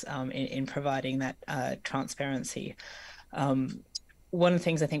organizations in providing that transparency. One of the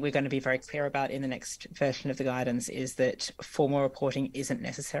things I think we're going to be very clear about in the next version of the guidance is that formal reporting isn't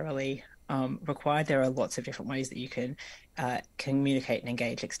necessarily required. There are lots of different ways that you can communicate and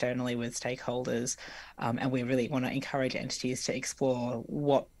engage externally with stakeholders, and we really want to encourage entities to explore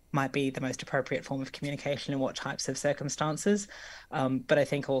what might be the most appropriate form of communication in what types of circumstances. But I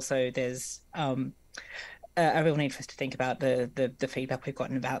think also there's a real need for us to think about the feedback we've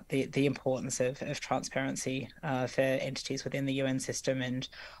gotten about the importance of transparency for entities within the UN system and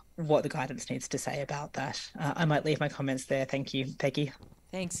what the guidance needs to say about that. I might leave my comments there. Thank you, Peggy.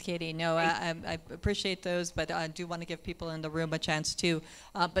 Thanks, Katie. No, I appreciate those, but I do want to give people in the room a chance too.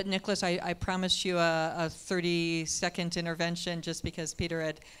 But Nicholas, I promised you a 30-second intervention just because Peter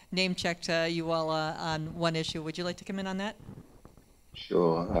had name-checked you all on one issue. Would you like to come in on that?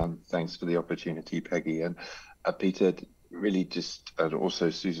 Sure. Thanks for the opportunity, Peggy. And Peter, really just, and also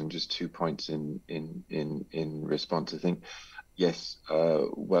Susan, just 2 points in response. I think, yes,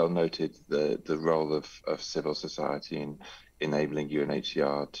 well noted the role of civil society in enabling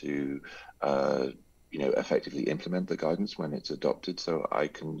UNHCR to effectively implement the guidance when it's adopted. So I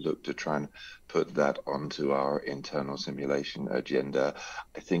can look to try and put that onto our internal simulation agenda.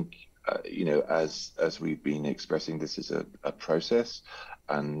 I think as we've been expressing, this is a process,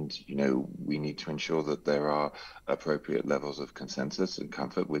 and we need to ensure that there are appropriate levels of consensus and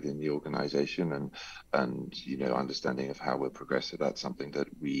comfort within the organization, and understanding of how we'll progress. So that's something that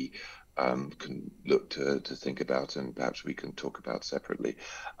we can look to think about, and perhaps we can talk about separately.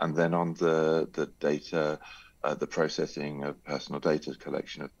 And then on the data, the processing of personal data,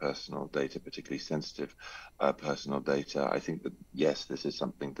 collection of personal data, particularly sensitive personal data, I think that, yes, this is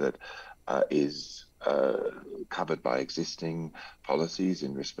something that is covered by existing policies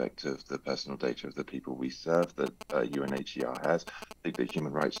in respect of the personal data of the people we serve that UNHCR has. I think that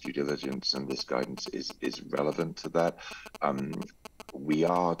human rights due diligence and this guidance is relevant to that. We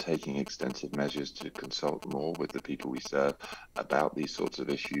are taking extensive measures to consult more with the people we serve about these sorts of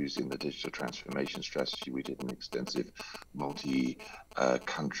issues. In the digital transformation strategy, we did an extensive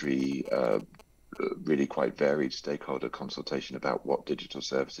multi-country really quite varied stakeholder consultation about what digital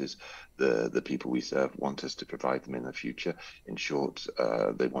services the people we serve want us to provide them in the future. In short,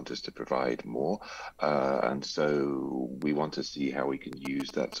 they want us to provide more. And so we want to see how we can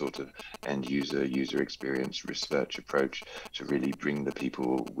use that sort of user experience research approach to really bring the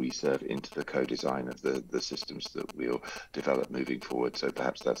people we serve into the co-design of the systems that we'll develop moving forward. So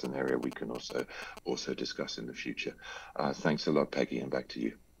perhaps that's an area we can also discuss in the future. Thanks a lot, Peggy, and back to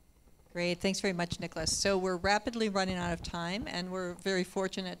you. Great. Thanks very much, Nicholas. So we're rapidly running out of time, and we're very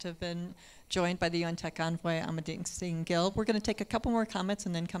fortunate to have been joined by the UN Tech Envoy, Amandeep Singh Gill. We're going to take a couple more comments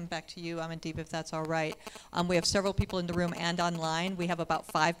and then come back to you, Amandeep, if that's all right. We have several people in the room and online. We have about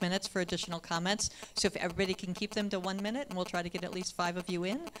 5 minutes for additional comments. So if everybody can keep them to 1 minute, and we'll try to get at least 5 of you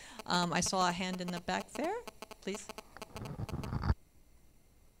in. I saw a hand in the back there. Please.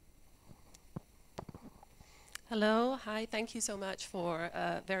 Hello, hi, thank you so much for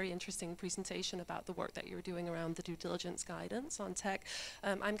a very interesting presentation about the work that you're doing around the due diligence guidance on tech.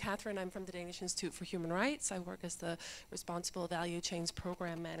 I'm Catherine, I'm from the Danish Institute for Human Rights. I work as the Responsible Value Chains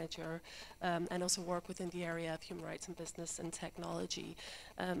Program Manager and also work within the area of human rights and business and technology.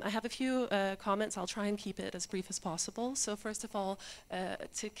 I have a few comments. I'll try and keep it as brief as possible. So first of all,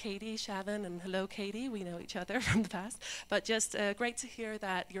 to Katie Shavin, and hello Katie, we know each other from the past, but just great to hear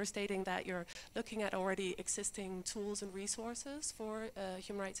that you're stating that you're looking at already existing tools and resources for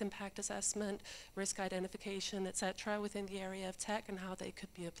human rights impact assessment, risk identification, etc. within the area of tech and how they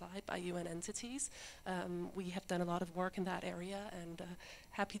could be applied by UN entities. We have done a lot of work in that area and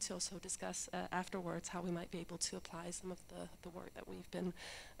happy to also discuss afterwards how we might be able to apply some of the work that we've been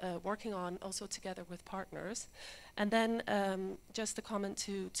working on also together with partners. And then just a comment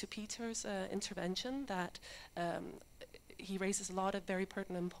to Peter's intervention that he raises a lot of very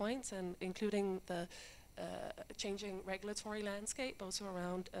pertinent points, and including the changing regulatory landscape, also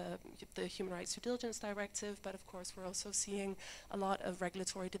around the Human Rights Due Diligence Directive, but of course we're also seeing a lot of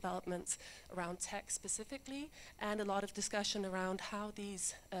regulatory developments around tech specifically, and a lot of discussion around how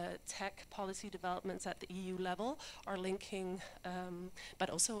these tech policy developments at the EU level are linking, but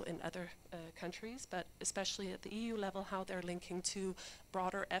also in other countries, but especially at the EU level, how they're linking to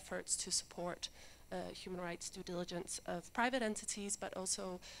broader efforts to support human rights due diligence of private entities, but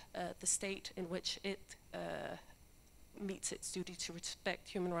also the state in which it meets its duty to respect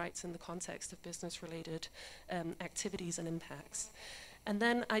human rights in the context of business-related activities and impacts. And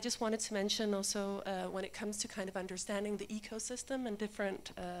then I just wanted to mention also when it comes to kind of understanding the ecosystem and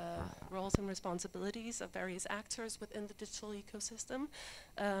different roles and responsibilities of various actors within the digital ecosystem,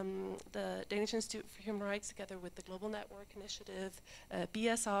 the Danish Institute for Human Rights together with the Global Network Initiative,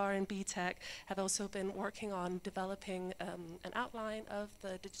 BSR and BTech have also been working on developing an outline of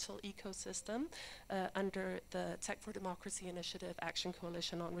the digital ecosystem under the Tech for Democracy Initiative Action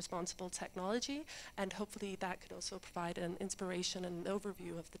Coalition on Responsible Technology, and hopefully that could also provide an inspiration and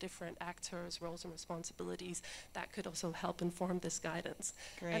overview of the different actors, roles and responsibilities that could also help inform this guidance.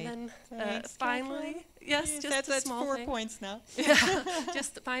 Great. And then finally, yes, just that's a small 4 thing. points now. Yeah,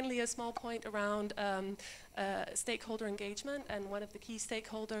 just finally a small point around stakeholder engagement, and one of the key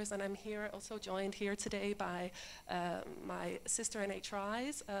stakeholders, and I'm here also joined here today by my sister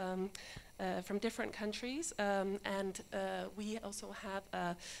NHRIs from different countries, and we also have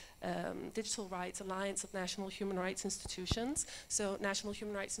a Digital Rights Alliance of National Human Rights Institutions. So national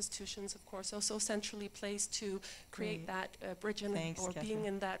human rights institutions, of course, also centrally placed to create that bridging or Catherine. being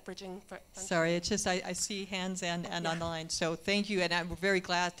in that bridging function. Sorry, it's just I see hands and on the line. So thank you, and I'm very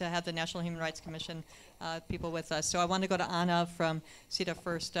glad to have the National Human Rights Commission people with us. So I want to go to Anna from CETA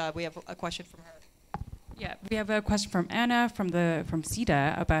first. We have a question from her. Yeah, we have a question from Anna from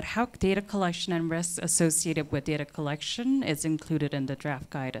CETA about how data collection and risks associated with data collection is included in the draft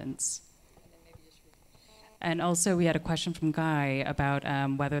guidance. And also we had a question from Guy about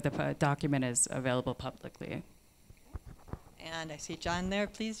whether the document is available publicly. And I see John there.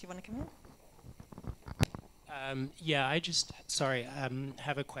 Please, you want to come in? Yeah, I just, sorry,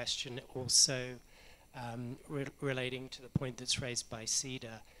 have a question also relating to the point that's raised by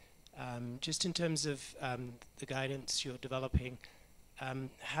CETA. Just in terms of the guidance you're developing,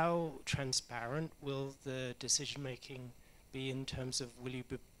 how transparent will the decision-making be in terms of, will you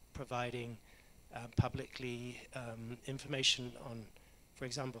be providing publicly information on, for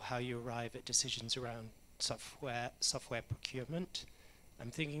example, how you arrive at decisions around software procurement?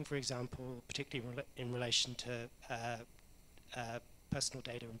 I'm thinking, for example, particularly in relation to personal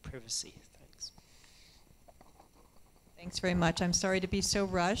data and privacy. Thanks. Thanks very much. I'm sorry to be so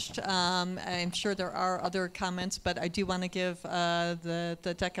rushed. I'm sure there are other comments, but I do want to give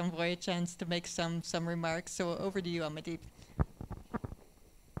the Tech Envoy a chance to make some remarks. So over to you, Amandeep.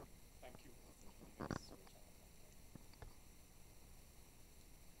 Thank you.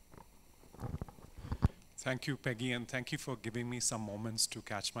 Thank you, Peggy, and thank you for giving me some moments to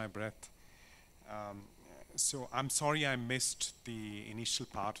catch my breath. So I'm sorry I missed the initial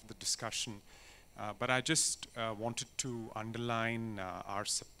part of the discussion, but I just wanted to underline our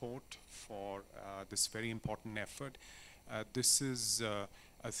support for this very important effort. This is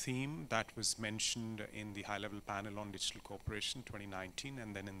a theme that was mentioned in the high-level panel on digital cooperation 2019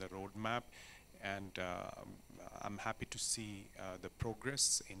 and then in the roadmap, and I'm happy to see the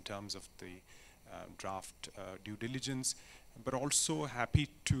progress in terms of the draft due diligence, but also happy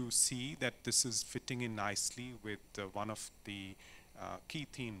to see that this is fitting in nicely with one of the key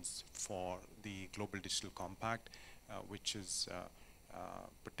themes for the Global Digital Compact, which is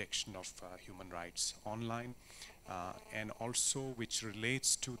protection of human rights online, and also which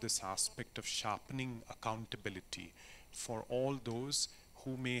relates to this aspect of sharpening accountability for all those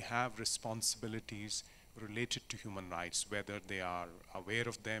who may have responsibilities related to human rights, whether they are aware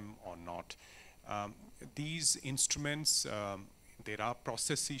of them or not. These instruments, there are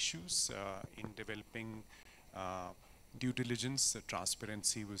process issues in developing due diligence.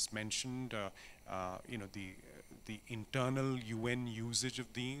 Transparency was mentioned. You know, the internal UN usage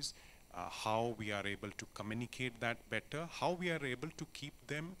of these, how we are able to communicate that better, how we are able to keep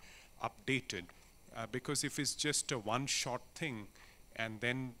them updated. Because if it's just a one-shot thing, and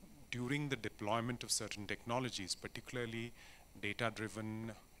then during the deployment of certain technologies, particularly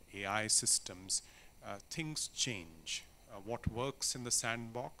data-driven AI systems, things change. What works in the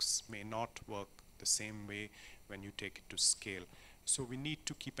sandbox may not work the same way when you take it to scale. So we need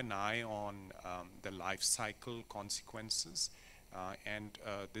to keep an eye on the life cycle consequences, and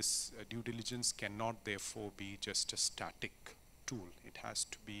this due diligence cannot therefore be just a static tool. It has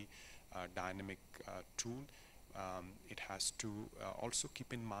to be a dynamic tool. It has to also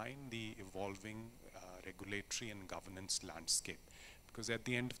keep in mind the evolving regulatory and governance landscape. Because at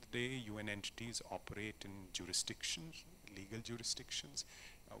the end of the day, UN entities operate in jurisdictions, legal jurisdictions,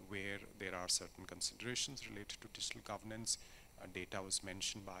 where there are certain considerations related to digital governance. Data was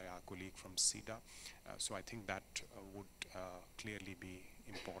mentioned by our colleague from CEDA. So I think that would clearly be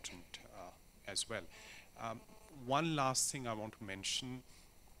important as well. One last thing I want to mention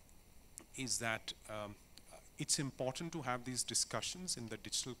is that it's important to have these discussions in the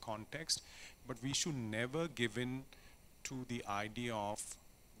digital context, but we should never give in to the idea of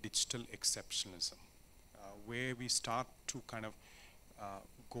digital exceptionalism, where we start to kind of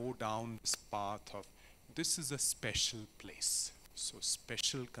go down this path of this is a special place, so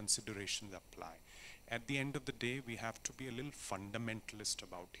special considerations apply. At the end of the day, we have to be a little fundamentalist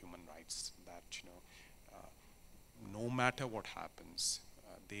about human rights, that, you know, no matter what happens,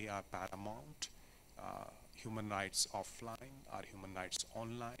 they are paramount. Human rights offline are human rights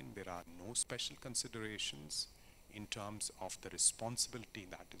online. There are no special considerations in terms of the responsibility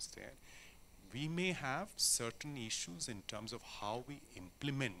that is there. We may have certain issues in terms of how we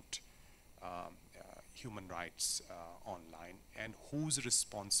implement human rights online, and who's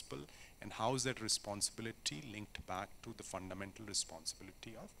responsible, and how is that responsibility linked back to the fundamental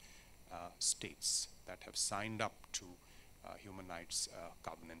responsibility of states that have signed up to human rights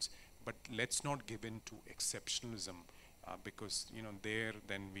governance. But let's not give in to exceptionalism, because, you know, there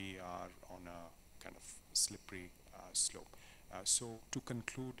then we are on a kind of slippery slope. So to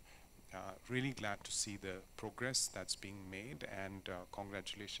conclude, really glad to see the progress that's being made, and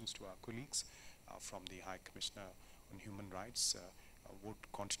congratulations to our colleagues from the High Commissioner on Human Rights.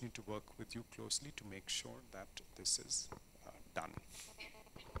 Would continue to work with you closely to make sure that this is done.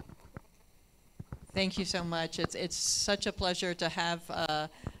 Thank you so much. It's such a pleasure to have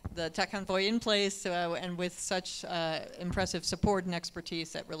the Tech Envoy in place, and with such impressive support and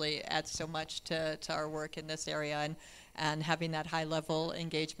expertise that really adds so much to our work in this area. And having that high-level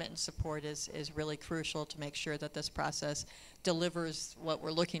engagement and support is really crucial to make sure that this process delivers what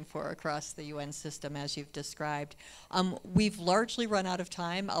we're looking for across the UN system, as you've described. We've largely run out of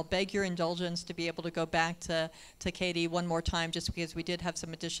time. I'll beg your indulgence to be able to go back to Katie one more time, just because we did have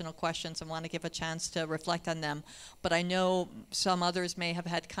some additional questions and want to give a chance to reflect on them. But I know some others may have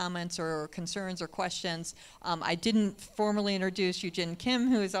had comments or concerns or questions. I didn't formally introduce Eugene Kim,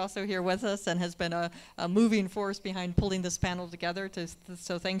 who is also here with us and has been a moving force behind pulling this panel together.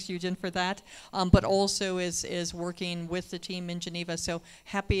 So thanks, Eugene, for that. But also is working with the team in Geneva. So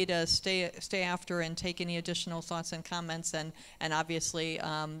happy to stay after and take any additional thoughts and comments. And obviously,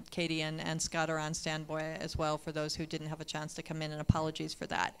 Katie and Scott are on standby as well for those who didn't have a chance to come in, and apologies for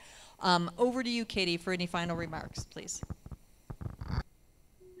that. Over to you, Katie, for any final remarks, please.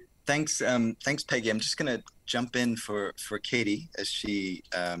 Thanks, thanks, Peggy. I'm just going to jump in for Katie as she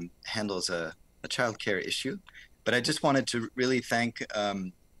handles a childcare issue. But I just wanted to really thank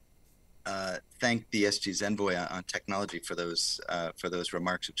thank the SG's envoy on technology for those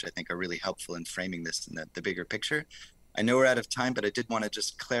remarks, which I think are really helpful in framing this in the bigger picture. I know we're out of time, but I did want to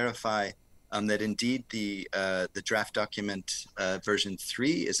just clarify that indeed the draft document version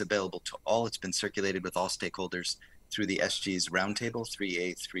 3 is available to all. It's been circulated with all stakeholders through the SG's roundtable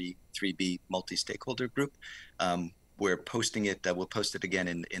 3A, 3B multi-stakeholder group. We're posting it. We'll post it again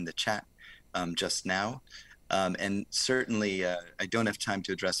in the chat just now. And certainly, I don't have time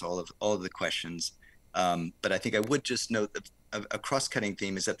to address all of the questions, but I think I would just note that a cross-cutting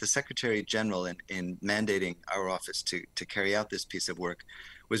theme is that the Secretary General, in mandating our office to carry out this piece of work,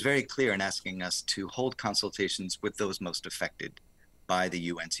 was very clear in asking us to hold consultations with those most affected by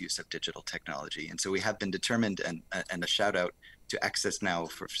the UN's use of digital technology. And so we have been determined, and a shout out to Access Now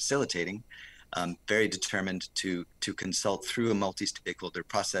for facilitating, very determined to consult through a multi-stakeholder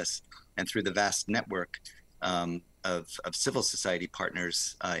process and through the vast network of civil society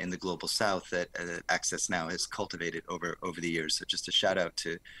partners in the global south that Access Now has cultivated over the years. So just a shout out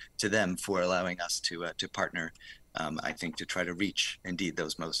to them for allowing us to partner, I think, to try to reach indeed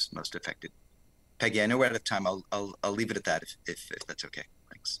those most affected. Peggy, I know we're out of time. I'll leave it at that if that's okay.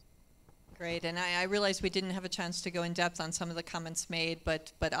 Thanks. Great, and I realize we didn't have a chance to go in depth on some of the comments made,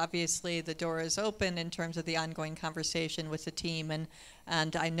 but obviously the door is open in terms of the ongoing conversation with the team,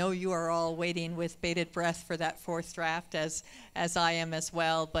 and I know you are all waiting with bated breath for that fourth draft, as I am as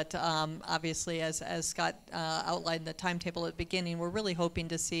well. But obviously, as Scott outlined the timetable at the beginning, we're really hoping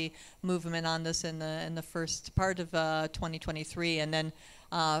to see movement on this in the first part of 2023, and then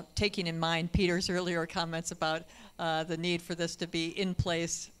taking in mind Peter's earlier comments about the need for this to be in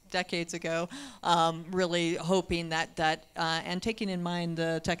place decades ago, really hoping that and taking in mind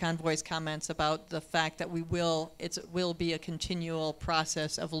the Tech Envoy's comments about the fact that it will be a continual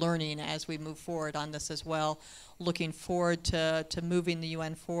process of learning as we move forward on this as well. Looking forward to moving the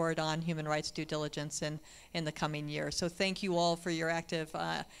UN forward on human rights due diligence in the coming year. So thank you all for your active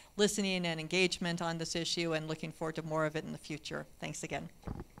listening and engagement on this issue, and looking forward to more of it in the future. Thanks again.